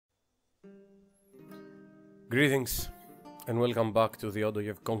Greetings and welcome back to the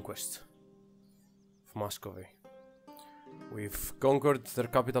Odoyev conquest of Muscovy. We've conquered their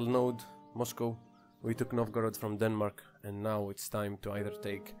capital node, Moscow. We took Novgorod from Denmark, and now it's time to either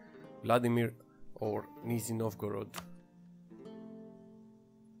take Vladimir or Nizhny Novgorod.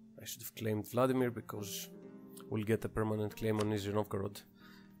 I should have claimed Vladimir because we'll get a permanent claim on Nizhny Novgorod,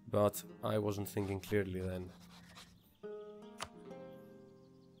 but I wasn't thinking clearly then.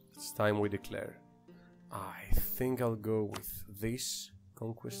 It's time we declare. I think I'll go with this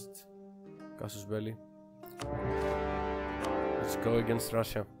conquest, Casus Belli. Let's go against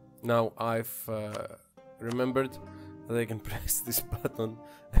Russia. Now I've remembered that I can press this button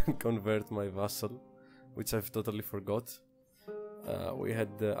and convert my vassal, which I've totally forgot. We had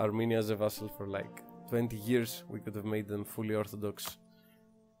Armenia as a vassal for like 20 years. We could have made them fully Orthodox.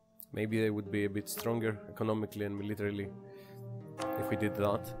 Maybe they would be a bit stronger economically and militarily if we did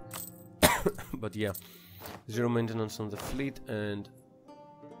that. But yeah, zero maintenance on the fleet, and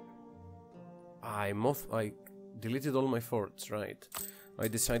I deleted all my forts, right? I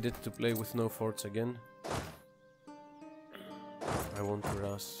decided to play with no forts again. I want to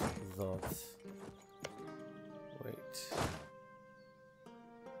rush that. Wait.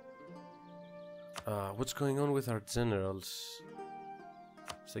 What's going on with our generals?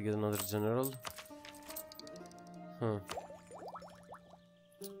 Should I get another general? Huh.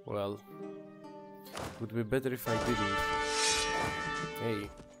 Well, would be better if I didn't. Hey,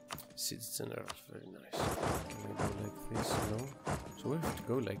 siege general, very nice. Can we go like this? No. So we have to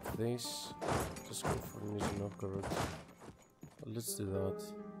go like this. Just go for Nizhny Novgorod. Well, let's do that.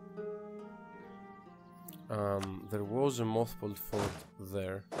 There was a mothballed fort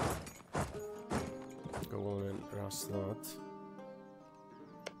there. Go on and rush that.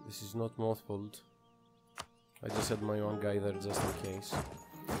 This is not mothballed. I just had my one guy there just in case.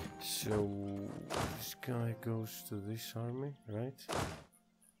 So this guy goes to this army, right?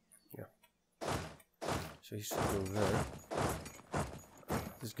 Yeah. So he should go there.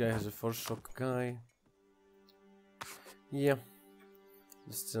 This guy has a force shock guy. Yeah.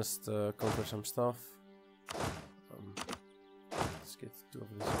 Let's just conquer some stuff. Let's get two of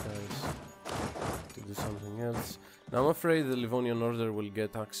these guys to do something else. Now I'm afraid the Livonian Order will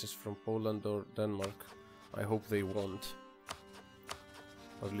get access from Poland or Denmark. I hope they won't.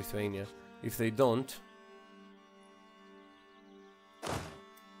 Or Lithuania. If they don't,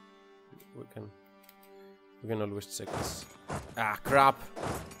 we can always check this. Ah, crap!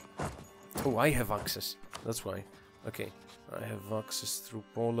 Oh, I have access. That's why. Okay, I have access through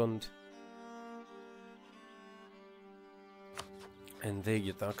Poland, and they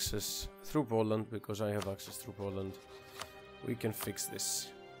get access through Poland because I have access through Poland. We can fix this.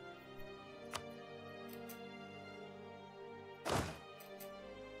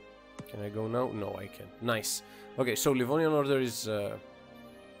 Can I go now? No, I can. Nice. Okay, so Livonian Order is...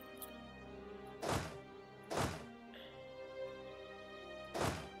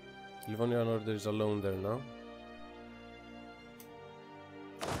 Livonian Order is alone there now.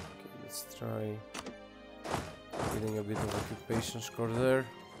 Okay, let's try getting a bit of occupation score there.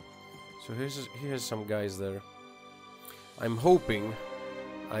 So he has some guys there. I'm hoping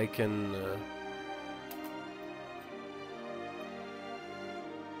I can...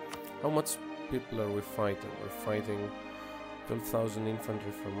 How much people are we fighting? We're fighting 12,000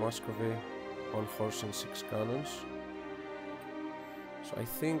 infantry from Muscovy, 1 horse and 6 cannons. So I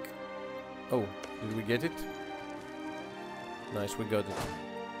think... Oh, did we get it? Nice, we got it.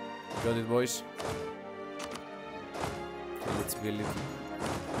 We got it, boys. Okay, let's be a little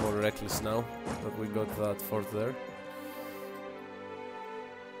more reckless now that we got that fort there.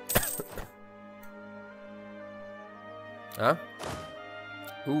 Huh?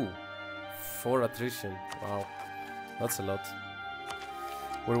 Ooh. 4 attrition. Wow, that's a lot.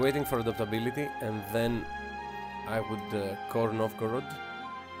 We're waiting for adaptability, and then I would core Novgorod.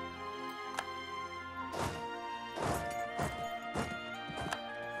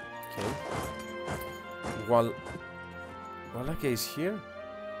 Okay. While Wallachia is here.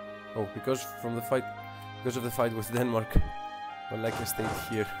 Oh, because of the fight with Denmark, Wallachia stayed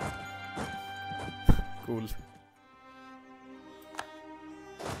here. Cool.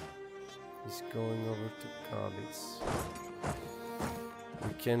 He's going over to Kalitz.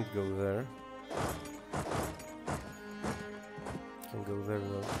 We can't go there. Can go there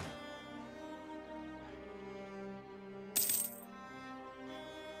though.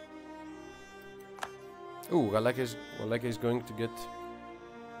 Ooh, Wallachia is going to get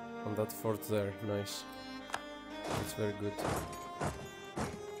on that fort there. Nice. That's very good.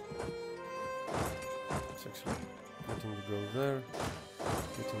 It's actually getting to go there.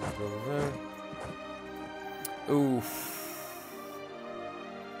 Getting the go there. Oof.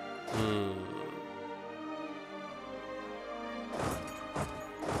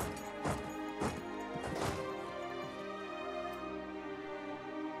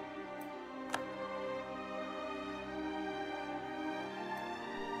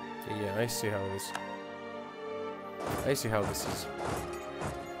 Yeah, I see how this. I see how this is.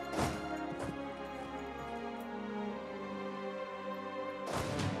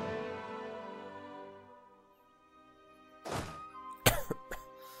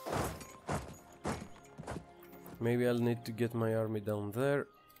 Maybe I'll need to get my army down there.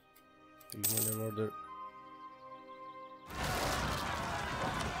 In order.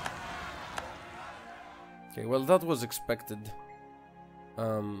 Okay, well that was expected.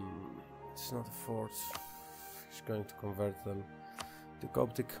 It's not a fort. He's going to convert them to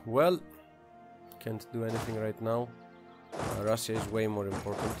Coptic. Well, can't do anything right now. Russia is way more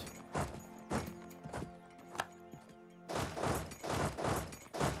important.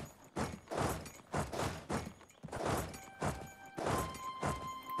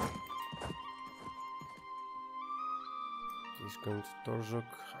 He's going to Torzhok.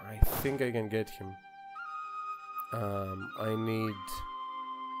 I think I can get him. I need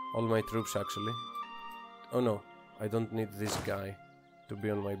all my troops actually. Oh no, I don't need this guy to be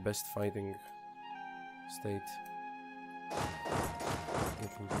on my best fighting state.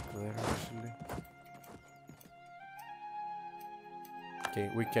 Get him back there actually. Okay,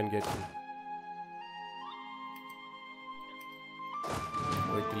 we can get him.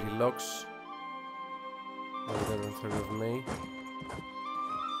 Wait till he locks. Over there on 3rd of May.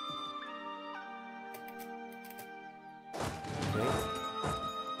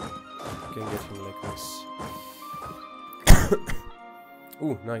 Can get him like this.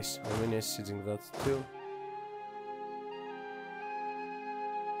 Ooh, nice. Armenia is sieging that too.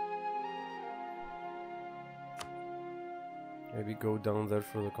 Maybe go down there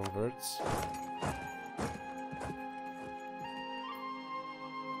for the converts.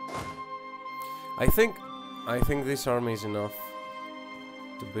 I think this army is enough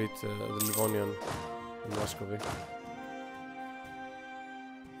to beat the Livonian in Muscovy.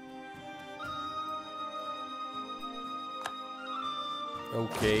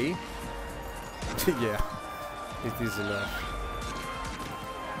 Okay. Yeah, it is enough.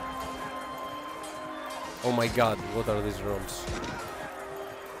 Oh my god, what are these ROMs?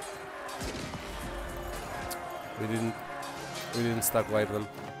 We didn't stack wipe them.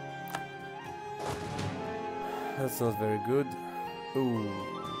 That's not very good. Ooh.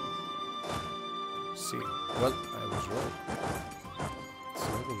 See, well, I was wrong. It's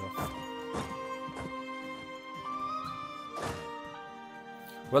not enough.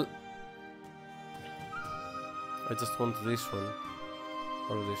 Well, I just want this one,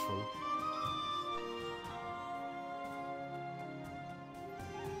 or this one.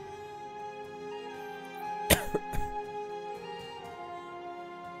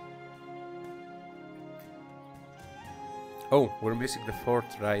 Oh, we're missing the fort,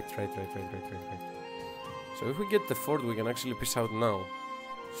 right. So if we get the fort, we can actually peace out now.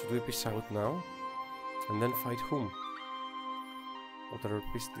 Should we peace out now? And then fight whom? What are our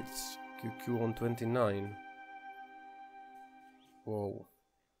pistols? QQ on 29. Whoa.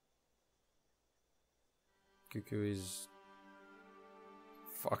 QQ is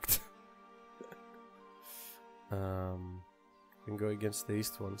fucked. We can go against the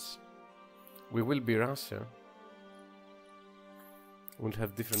east ones. We will be Russia. We'll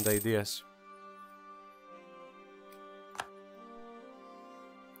have different ideas.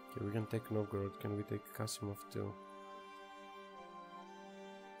 Okay, we can take Novgorod. Can we take Kasimov too?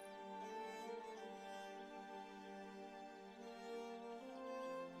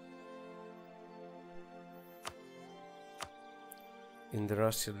 In the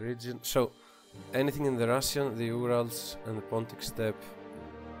Russian region. So, anything in the Russian, the Urals, and the Pontic Steppe.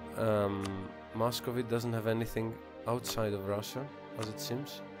 Muscovy doesn't have anything outside of Russia, as it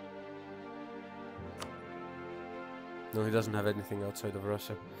seems. No, he doesn't have anything outside of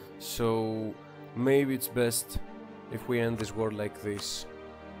Russia. So, maybe it's best if we end this war like this.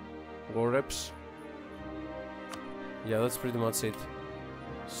 War reps. Yeah, that's pretty much it.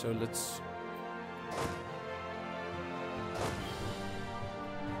 So, let's...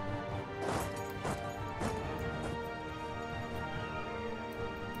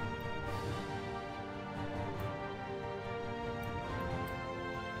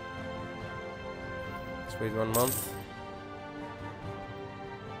 Wait 1 month.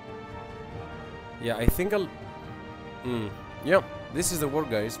 Yeah, I think I'll... Yeah, this is the war,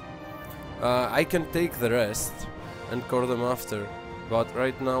 guys. I can take the rest and core them after. But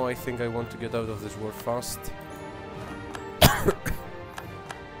right now I think I want to get out of this war fast.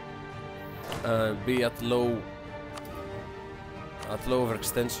 Be at low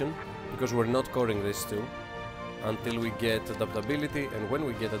overextension, because we're not coring these two until we get adaptability, and when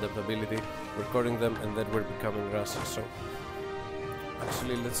we get adaptability we're coring them, and then we're becoming Russia. So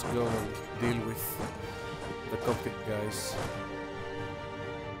actually let's go and deal with the Coptic guys.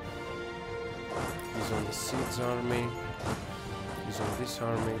 He's on the Siege army, he's on this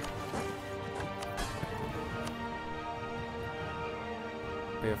army.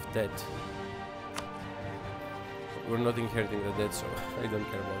 Pay of dead. We're not inheriting the dead, so I don't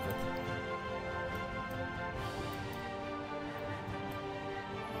care about that.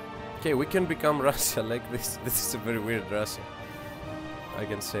 Okay, we can become Russia like this. This is a very weird Russia, I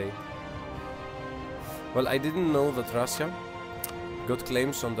can say. Well, I didn't know that Russia got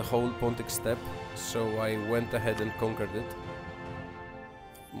claims on the whole Pontic steppe, so I went ahead and conquered it.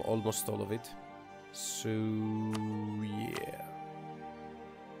 Almost all of it. So, yeah.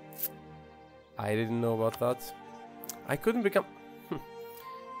 I didn't know about that. I couldn't become...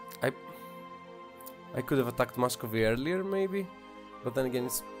 I could have attacked Muscovy earlier, maybe? But then again,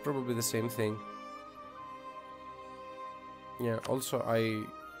 it's probably the same thing. Yeah, also I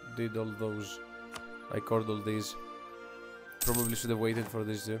did all those... I cored all these. Probably should have waited for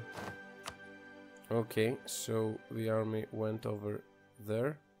this too. Okay, so the army went over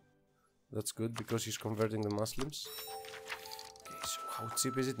there. That's good, because he's converting the Muslims. Okay, so how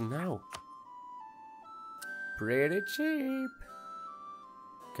cheap is it now? Pretty cheap.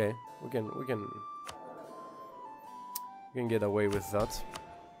 Okay, we can get away with that.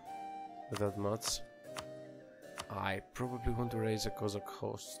 Without much. I probably want to raise a Cossack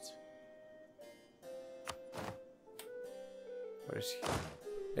host. Where is he?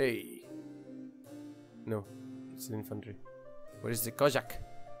 Hey! No, it's the infantry. Where is the Cossack?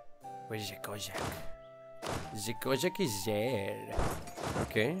 Where is the Cossack? The Cossack is there.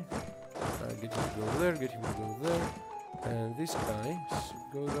 Okay. Get him to go there, get him to go there. And this guy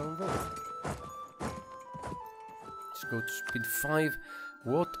should go down there. Let's go to speed 5.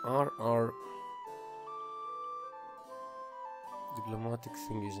 What are our diplomatic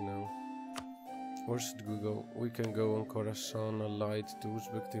thingies now? Where should we go? We can go on Khorasan, allied to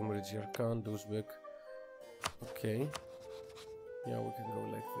Uzbek, Timur, Yarkand, Uzbek. Okay. Yeah, we can go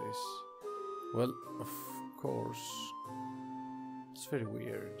like this. Well, of course. It's very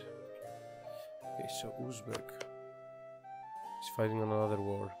weird. Okay, so Uzbek is fighting on another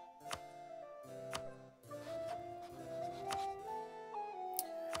war.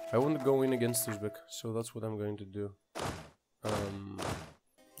 I want to go in against Uzbek, so that's what I'm going to do.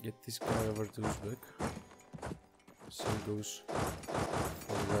 Get this guy over to Uzbek. Same goes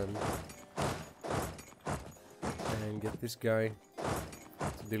for them. And get this guy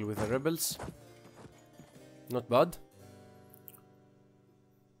to deal with the rebels. Not bad.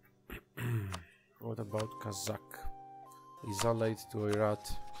 What about Kazakh? He's allied to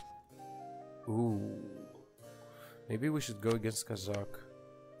Irat. Ooh. Maybe we should go against Kazakh.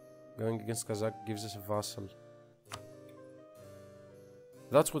 Going against Kazakh gives us a vassal.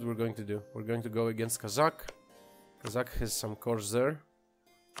 That's what we're going to do. We're going to go against Kazakh. Kazakh has some cores there.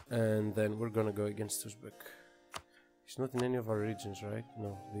 And then we're gonna go against Uzbek. He's not in any of our regions, right?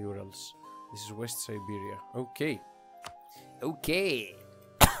 No, the Urals. This is West Siberia. Okay. Okay.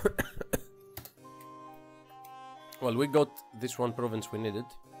 Well, we got this one province we needed.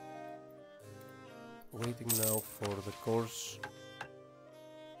 Waiting now for the course.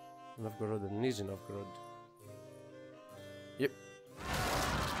 Novgorod and Nizhny Novgorod. Yep.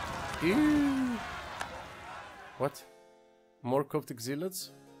 Ew. What? More Coptic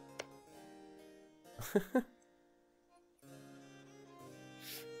zealots?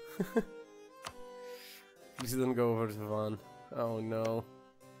 Please don't go over to Van. Oh no.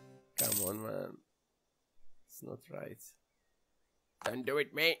 Come on, man. It's not right. Don't do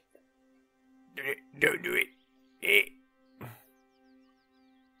it, mate. Don't do it.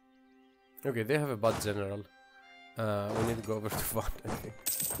 Okay, they have a bad general. We need to go over to Van, I think.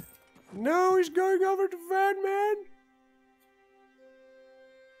 No, he's going over to Van, man!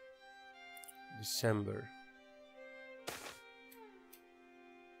 December.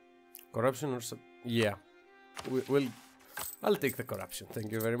 Corruption or some... Yeah. We'll... I'll take the corruption,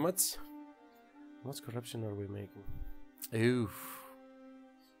 thank you very much. What corruption are we making? Oof.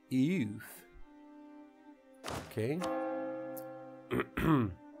 Oof. Okay.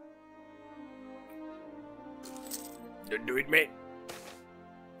 Don't do it, mate.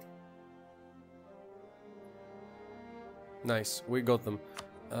 Nice, we got them.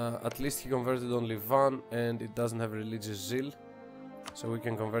 At least he converted only Van, and it doesn't have religious zeal. So we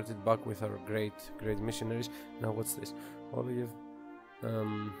can convert it back with our great missionaries. Now what's this? Odoyev.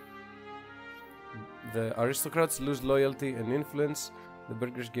 The aristocrats lose loyalty and influence. The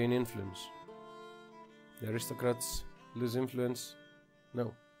burghers gain influence. The aristocrats lose influence.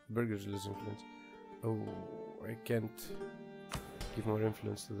 No, burghers lose influence. Oh, I can't give more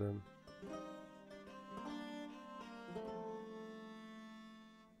influence to them.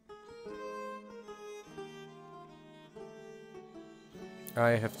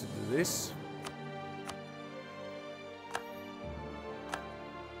 I have to do this.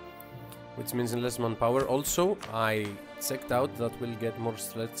 Which means less manpower. Also, I checked out that we'll get more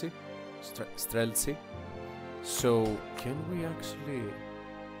streltsy. So, can we actually...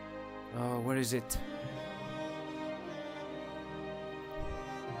 where is it?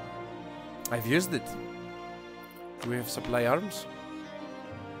 I've used it. Do we have supply arms?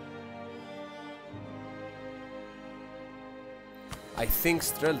 I think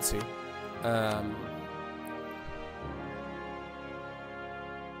streltsy.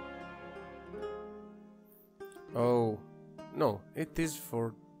 Oh, no, it is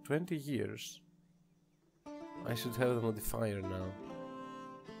for 20 years. I should have the modifier now.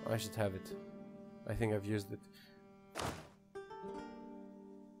 I should have it. I think I've used it.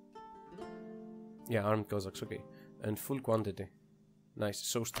 Yeah, armed Cossacks, okay. And full quantity. Nice.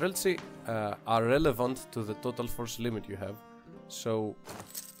 So streltsy are relevant to the total force limit you have. So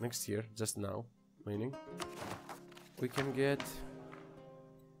next year, just now, meaning we can get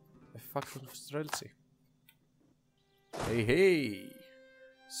a faction of streltsy. Hey, hey!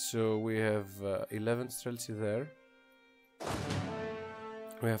 So we have 11 streltsy there.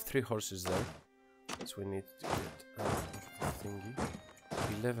 We have 3 horses there. So we need to get out of the thingy.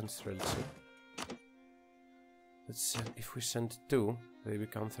 11 streltsy. Let's send, if we send 2, they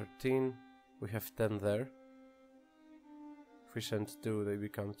become 13. We have 10 there. If we send 2, they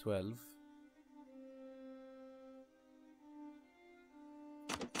become 12.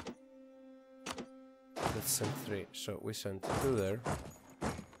 Let's send 3. So we send 2 there.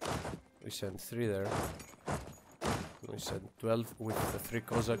 We send 3 there. We send 12 with the 3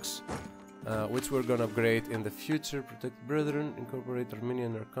 Cossacks, which we're gonna upgrade in the future. Protect brethren, incorporate Armenia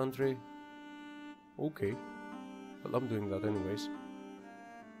in our country. Okay. Well, I'm doing that anyways.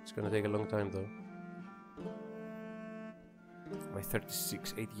 It's gonna take a long time though. My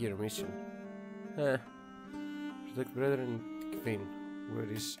 8-year mission. Protect brethren, Queen. Where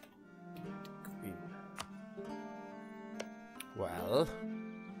is Queen? Well,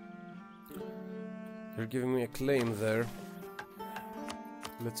 you're giving me a claim there.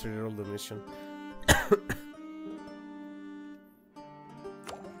 Let's reroll the mission.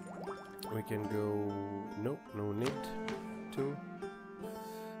 We can go... No, no need to.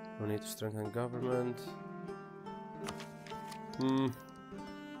 No need to strengthen government.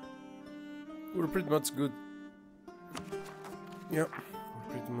 We're pretty much good. Yeah, we're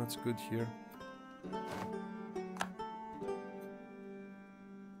pretty much good here.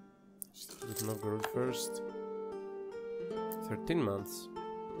 Start with Novgorod first. 13 months.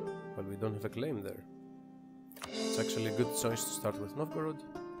 Well, we don't have a claim there. It's actually a good choice to start with Novgorod.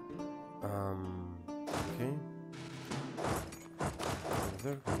 Okay.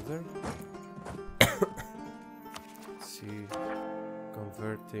 Go there. Let's see.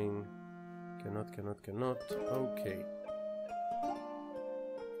 Converting. Cannot. Okay.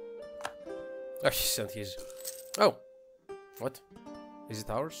 Oh, he sent his. Oh! What? Is it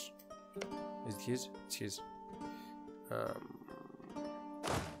ours? Is it his? It's his.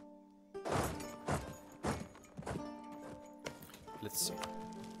 Let's see.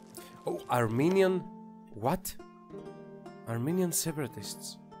 Oh, Armenian... What? Armenian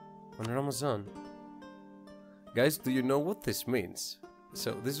separatists on Ramazan. Guys, do you know what this means?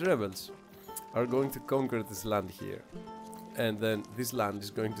 So, these rebels are going to conquer this land here. And then this land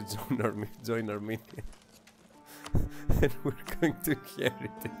is going to join Armenia. And we're going to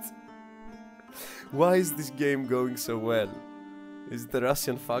inherit it. Why is this game going so well? Is it the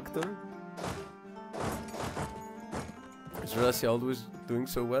Russian factor? Is Russia always doing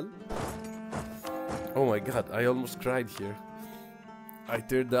so well? Oh my god, I almost cried here. I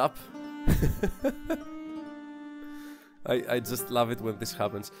teared up. I just love it when this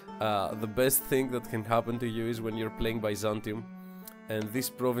happens. The best thing that can happen to you is when you're playing Byzantium and this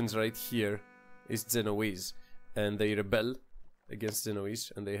province right here is Genoese and they rebel against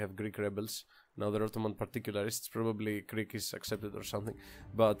Genoese and they have Greek rebels. Now they're Ottoman particularists, probably Greek is accepted or something,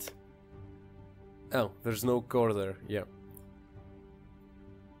 but... Oh, there's no core there, yeah.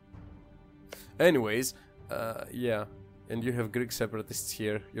 Anyways, yeah, and you have Greek separatists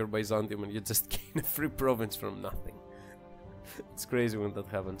here, you're Byzantium and you just gain a free province from nothing. It's crazy when that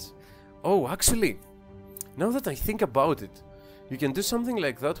happens. Oh, actually, now that I think about it, you can do something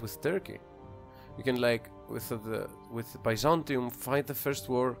like that with Turkey. You can, like, with Byzantium, fight the first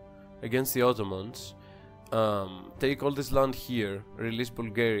war against the Ottomans, take all this land here, release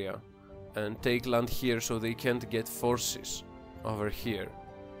Bulgaria, and take land here so they can't get forces over here,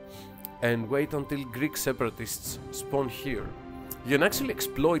 and wait until Greek separatists spawn here. You can actually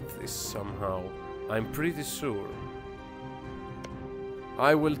exploit this somehow, I'm pretty sure.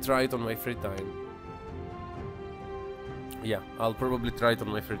 I will try it on my free time. Yeah, I'll probably try it on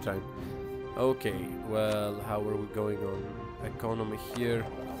my free time. Okay, well, how are we going on economy here?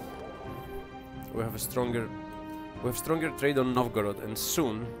 We have stronger trade on Novgorod, and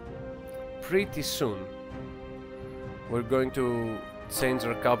soon, pretty soon, we're going to change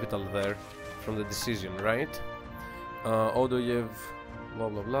our capital there from the decision, right? Odoyev, blah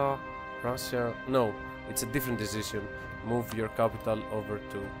blah blah, Russia. No, it's a different decision. Move your capital over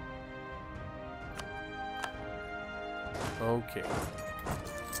to. Okay.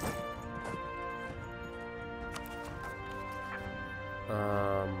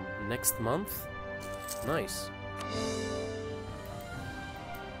 Next month? Nice.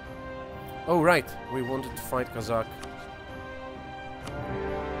 Oh right, we wanted to fight Kazakh.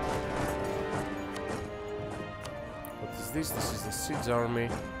 What is this? This is the siege army.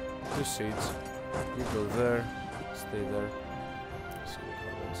 2 siege. You go there. Stay there. See what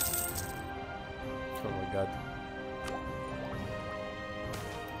happens. Oh my god.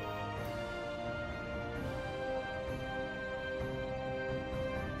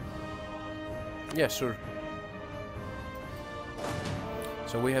 Yeah, sure.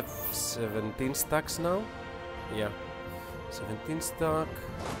 So we have 17 stacks now. Yeah, 17 stack.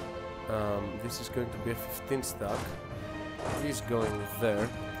 This is going to be a 15 stack. He's going there.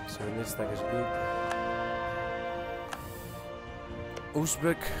 17 stack is good.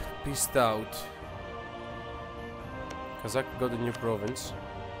 Uzbek peaced out. Kazakh got a new province.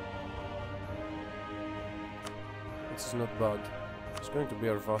 This is not bad. It's going to be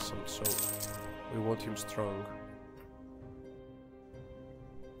our vassal, so we want him strong.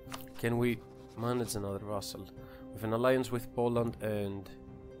 Can we manage another vassal? With an alliance with Poland and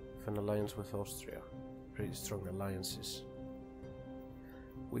with an alliance with Austria. Pretty strong alliances.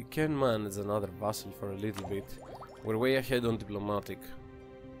 We can manage another vassal for a little bit. We're way ahead on diplomatic.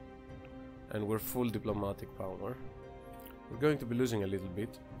 And we're full diplomatic power. We're going to be losing a little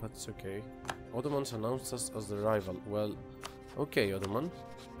bit, but it's okay. Ottomans announced us as the rival. Well, okay, Ottoman.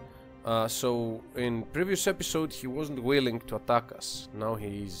 So, in previous episode, he wasn't willing to attack us. Now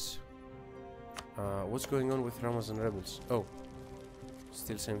he is. What's going on with Ramazan rebels? Oh,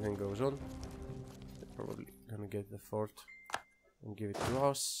 still same thing goes on. They're probably gonna get the fort and give it to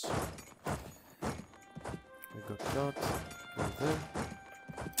us. We got that. Go there.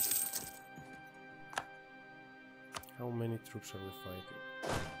 How many troops are we fighting?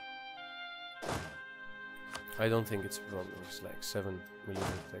 I don't think it's a problem. It's like 7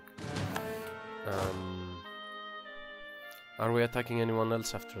 military tech. Are we attacking anyone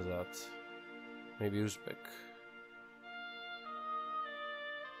else after that? Maybe Uzbek.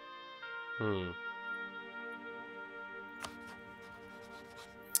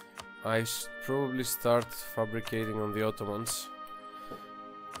 I should probably start fabricating on the Ottomans.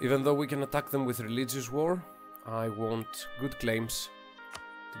 Even though we can attack them with religious war, I want good claims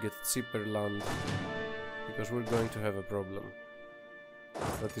to get cheaper land, because we're going to have a problem.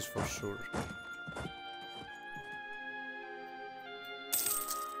 That is for sure.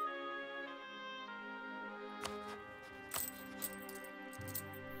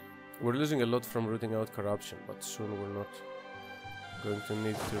 We're losing a lot from rooting out corruption, but soon we're not going to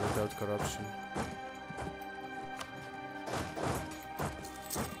need to root out corruption.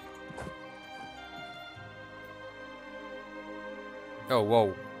 Oh,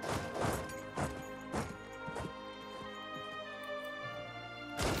 whoa.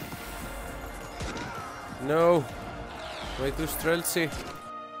 No! Way too streltsy.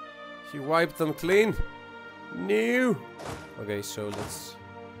 He wiped them clean. No! Okay, so let's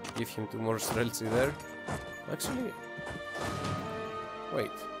give him 2 more streltsy there. Actually,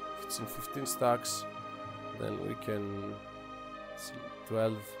 wait. If it's in 15 stacks, then we can see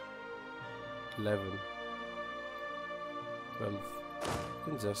 12, 11, 12.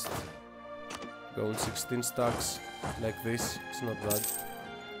 We can just go in 16 stacks like this. It's not bad.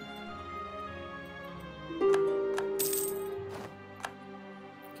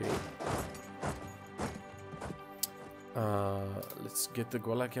 Okay. Let's get the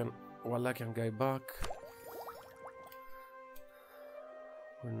Wallachian guy back.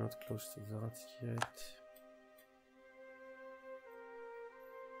 We're not close to that yet.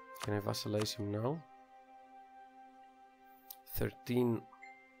 Can I vassalize him now? 13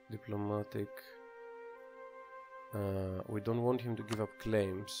 diplomatic. We don't want him to give up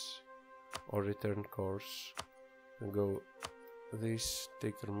claims or return course. And go this,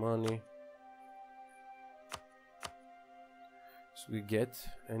 take their money. So we get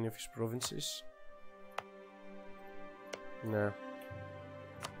any of his provinces? Nah.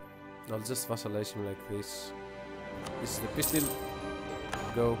 I'll just vassalize him like this. This is the peace deal.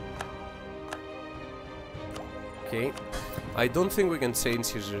 Go. Okay. I don't think we can change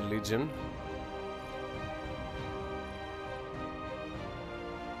his religion.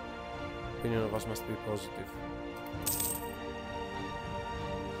 Opinion of us must be positive.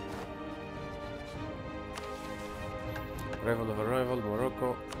 Arrival of arrival,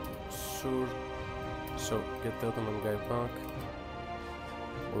 Morocco. Sure. So, get the Ottoman guy back.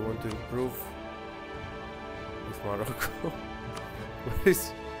 We want to improve with Morocco.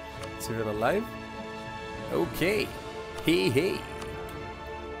 Is it's even alive? Okay. Hey.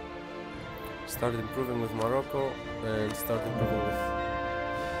 Start improving with Morocco and start improving with...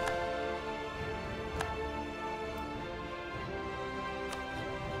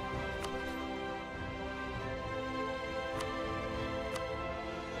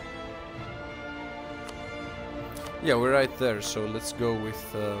 Yeah, we're right there, so let's go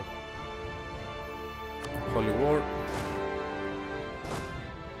with Holy War.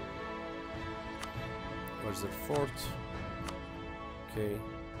 Where's their fort? Okay,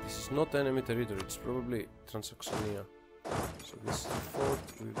 this is not enemy territory, it's probably Transaxonia. So this is the fort,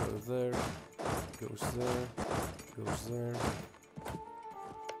 we go there, goes there, goes there.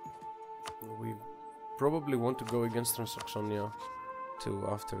 We probably want to go against Transaxonia too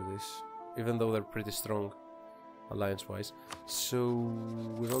after this, even though they're pretty strong alliance-wise. So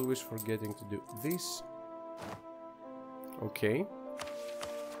we're always forgetting to do this. Okay.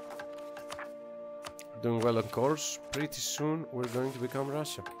 Doing well on course. Pretty soon we're going to become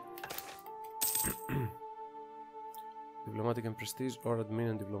Russia. Diplomatic and prestige or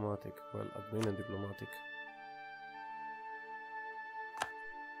admin and diplomatic? Well, admin and diplomatic.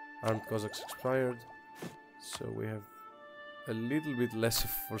 Armed Cossacks expired, so we have a little bit less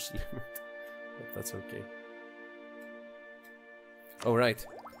of force limit, but that's okay. Oh right,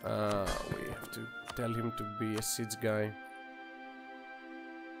 we have to tell him to be a siege guy.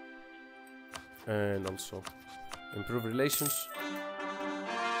 And also improve relations.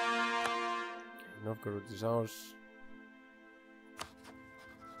 Novgorod is ours.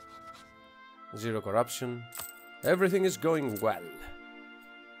 Zero corruption. Everything is going well.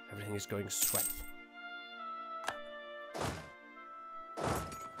 Everything is going swell.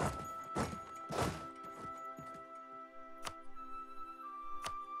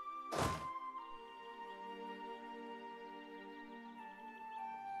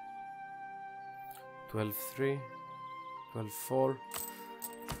 $12-3, $12-4.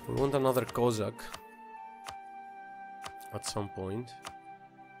 We want another Cossack at some point.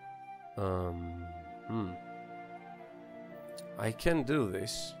 I can do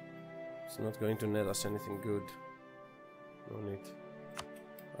this. It's not going to net us anything good. No need.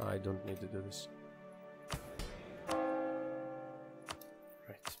 I don't need to do this.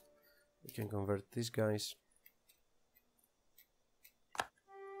 Right. We can convert these guys.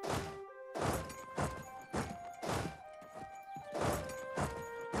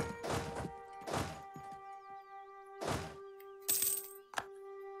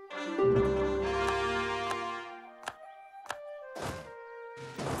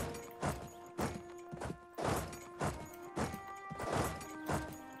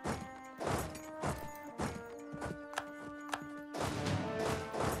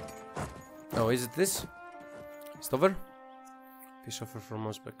 Oh, is it this? It's over? Peace offer from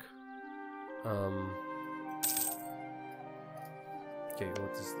Uzbek. Okay,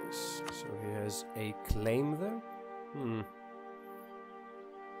 what is this? So he has a claim there?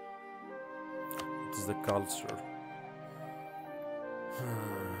 What is the culture?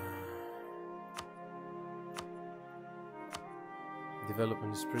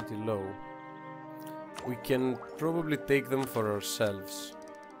 Development is pretty low. We can probably take them for ourselves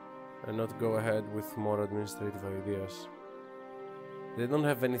and not go ahead with more administrative ideas. They don't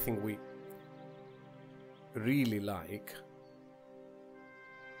have anything we really like.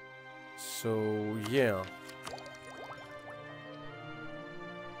 So yeah.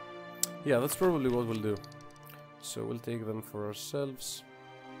 Yeah, that's probably what we'll do. So we'll take them for ourselves.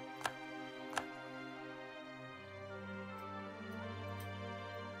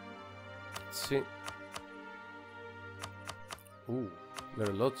 Let's see. Ooh, there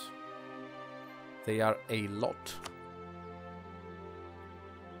are lots. They are a lot.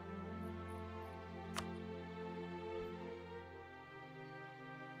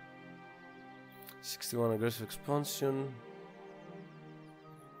 61 aggressive expansion.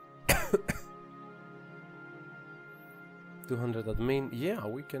 200 admin. Yeah,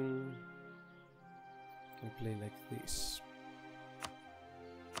 we can play like this.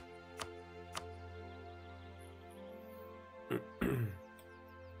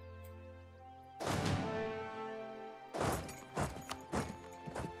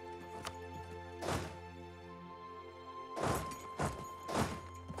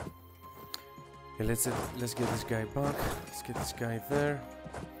 Okay, let's get this guy back. Let's get this guy there.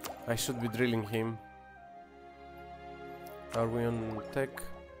 I should be drilling him. Are we on tech?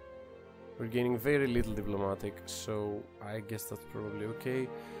 We're gaining very little diplomatic, so I guess that's probably okay.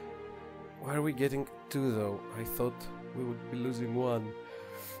 Why are we getting 2 though? I thought we would be losing 1.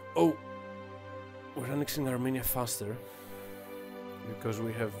 Oh! We're annexing Armenia faster because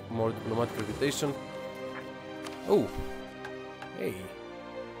we have more diplomatic reputation. Oh! Hey!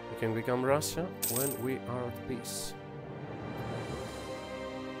 We can become Russia when we are at peace.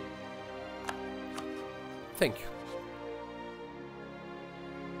 Thank you.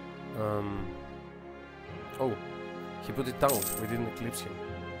 Oh, he put it out. We didn't eclipse him.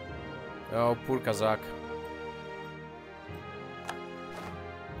 Oh, poor Kazakh.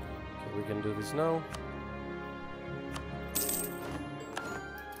 Okay, we can do this now.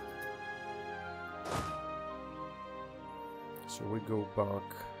 So we go back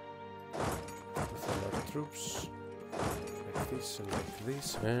with all our troops, like this and like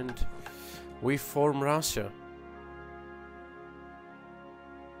this, and we form Russia.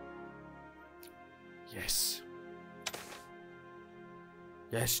 Yes.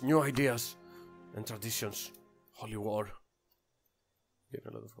 Yes, new ideas and traditions. Holy war. Get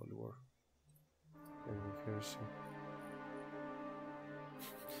a lot of holy war.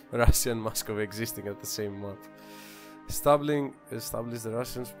 Russia and Moscow existing at the same map. Establish the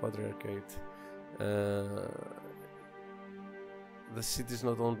Russian Patriarchate. The city is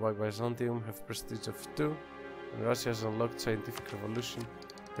not owned by Byzantium, have prestige of 2. And Russia has unlocked scientific revolution.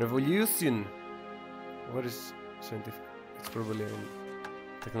 Revolution! What is scientific? It's probably in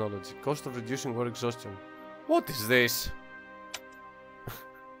technology. Cost of reducing war exhaustion. What is this?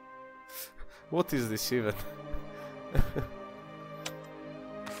 What is this even?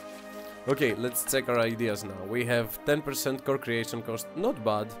 Okay, let's check our ideas now. We have 10% core creation cost, not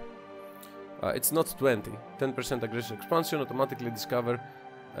bad. It's not 20. 10% aggressive expansion, automatically discover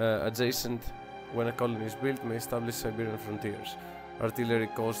adjacent when a colony is built, may establish Siberian frontiers. Artillery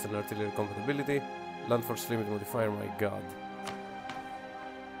cost and artillery compatibility. Land force limit modifier, my god.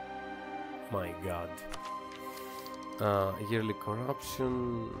 My god. Yearly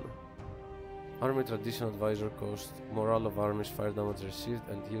corruption. Army tradition advisor cost. Morale of armies, fire damage received,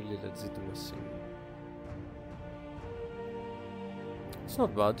 and yearly legitimacy. It's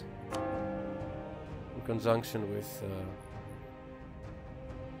not bad. In conjunction with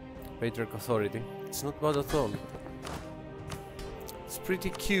Patriarch Authority. It's not bad at all. It's pretty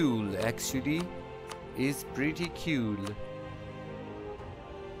cool, actually. It's pretty cool.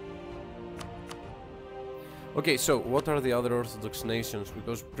 Okay, so what are the other Orthodox nations?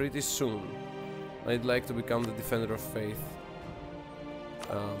 Because pretty soon I'd like to become the defender of faith.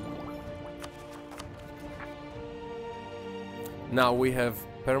 Now we have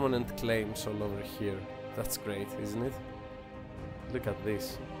permanent claims all over here. That's great, isn't it? Look at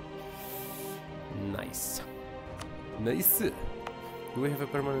this. Nice. Nice. Do we have a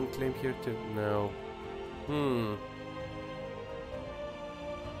permanent claim here too? No.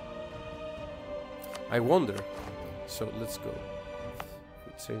 I wonder. So let's go.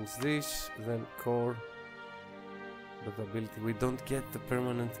 We change this, then core. But ability. We don't get the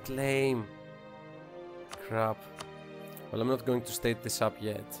permanent claim. Crap. Well, I'm not going to state this up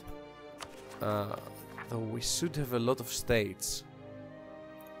yet. Though we should have a lot of states.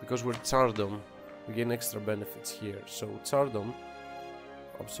 Because we're Tsardom, we gain extra benefits here. So Tsardom,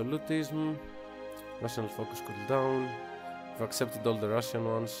 absolutism, national focus cooldown. We've accepted all the Russian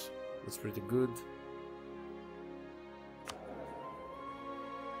ones. That's pretty good.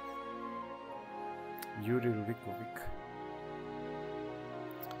 Yuri Rurikovic.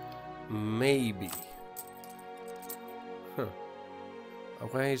 Maybe. Huh.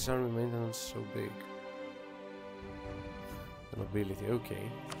 Why is army maintenance so big? The nobility,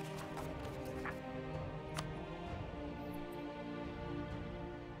 okay.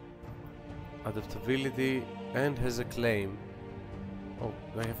 Adaptability and has a claim. Oh,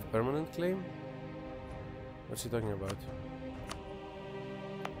 do I have a permanent claim? What's he talking about?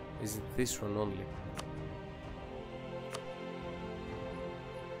 Is it this one only?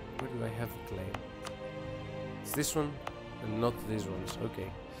 Where do I have a claim? It's this one and not these ones,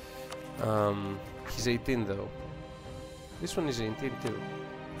 okay. He's 18 though. This one is 18 too.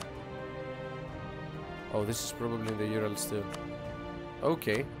 Oh, this is probably in the Urals too.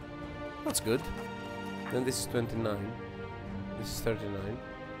 Okay, that's good. Then this is 29. This is 39.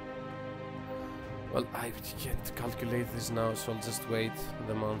 Well, I can't calculate this now, so I'll just wait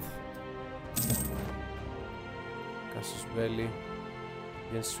the month. Casus Belli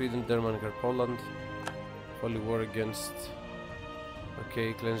against Sweden, Denmark, or Poland. Holy War against...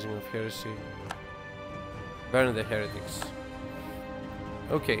 Okay, cleansing of heresy. Burn the heretics.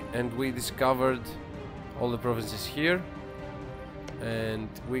 Okay, and we discovered all the provinces here. And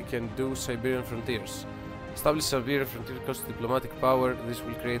we can do Siberian frontiers. Establish Siberian frontier costs diplomatic power. This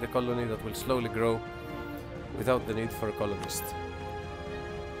will create a colony that will slowly grow without the need for a colonist.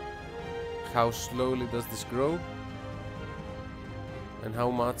 How slowly does this grow? And how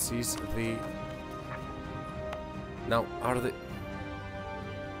much is the... Now, are they...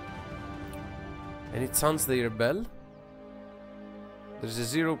 Any chance they rebel? There's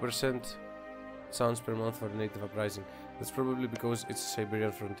a 0% chance per month for native uprising. That's probably because it's a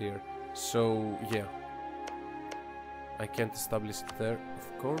Siberian frontier. So, yeah. I can't establish it there,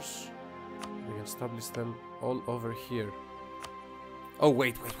 of course. We can establish them all over here. Oh,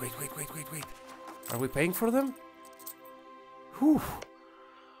 wait. Are we paying for them? Whew.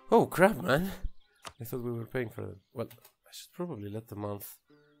 Oh, crap, man. I thought we were paying for them. Well, I should probably let the month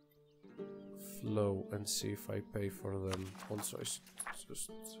flow and see if I pay for them. Also, I should just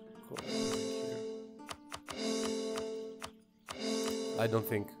go over here. I don't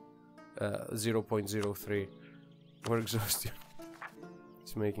think 0.03 war exhaustion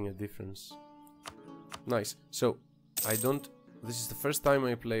is making a difference. Nice. So, I don't... This is the first time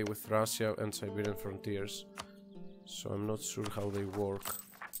I play with Russia and Siberian frontiers. So I'm not sure how they work.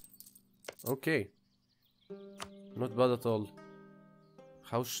 Okay. Not bad at all.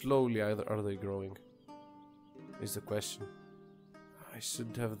 How slowly are they growing? Is the question. I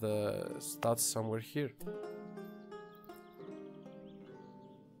should have the stats somewhere here.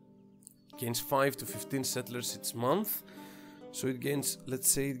 Gains 5 to 15 settlers each month. So it gains, let's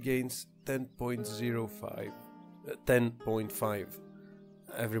say it gains 10.05. 10.5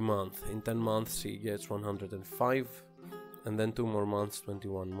 every month. In 10 months he gets 105. And then 2 more months,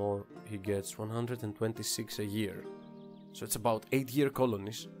 21 more, he gets 126 a year. So it's about 8-year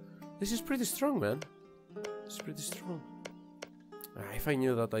colonies. This is pretty strong, man. It's pretty strong. If I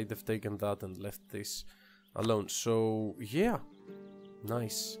knew that, I'd have taken that and left this alone. So, yeah.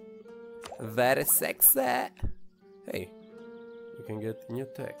 Nice. Very sexy. Hey, you can get new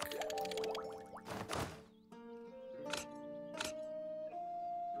tech.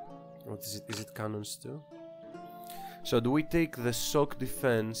 What is it? Is it cannons too? So do we take the shock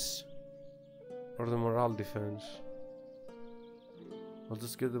defense or the morale defense? I'll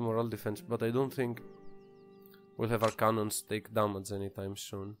just get the morale defense, but I don't think we'll have our cannons take damage anytime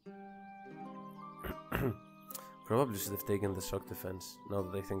soon. Probably should have taken the shock defense, now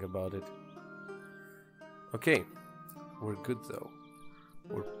that I think about it. Okay, we're good though.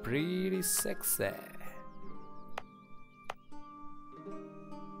 We're pretty sexy.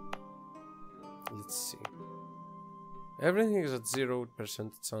 Let's see. Everything is at 0%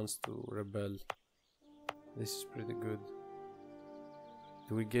 chance to rebel. This is pretty good.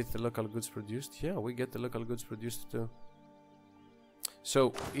 Do we get the local goods produced? Yeah, we get the local goods produced too.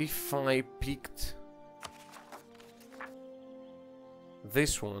 So, if I picked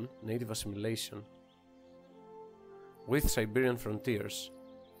this one, native assimilation, with Siberian frontiers,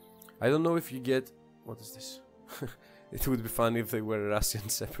 I don't know if you get... What is this? It would be funny if they were Russian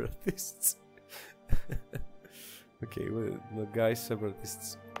separatists. Okay, well, Nogai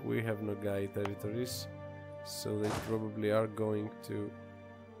separatists. We have Nogai territories, so they probably are going to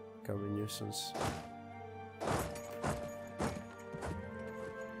become a nuisance.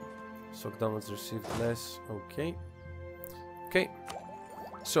 Shock damage received less. Okay. Okay.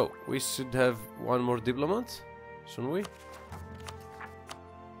 So, we should have one more diplomat, shouldn't we?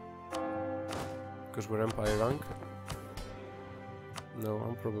 Because we're Empire rank. No,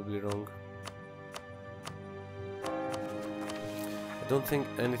 I'm probably wrong. I don't think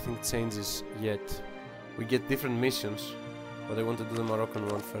anything changes yet. We get different missions, but I want to do the Moroccan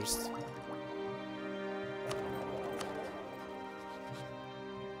one first.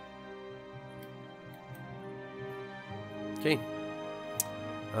 Okay.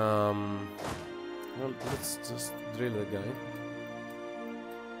 Well, let's just drill the guy.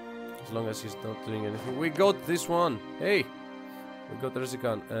 As long as he's not doing anything. We got this one! Hey! We got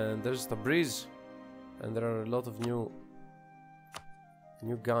Erzincan, and there's Tabriz. And there are a lot of new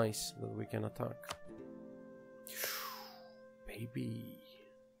guys that we can attack. Baby.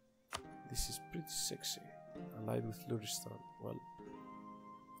 This is pretty sexy. Allied with Luristan. Well,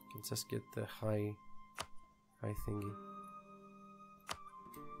 you can just get the high thingy.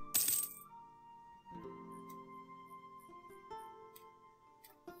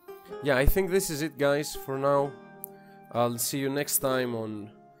 Yeah, I think this is it, guys, for now. I'll see you next time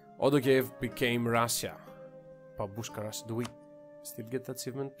on Odoyev Became Russia. Babushka Russia. Do we still get that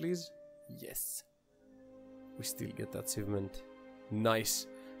achievement, please? Yes. We still get that achievement. Nice.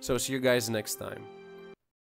 So see you guys next time.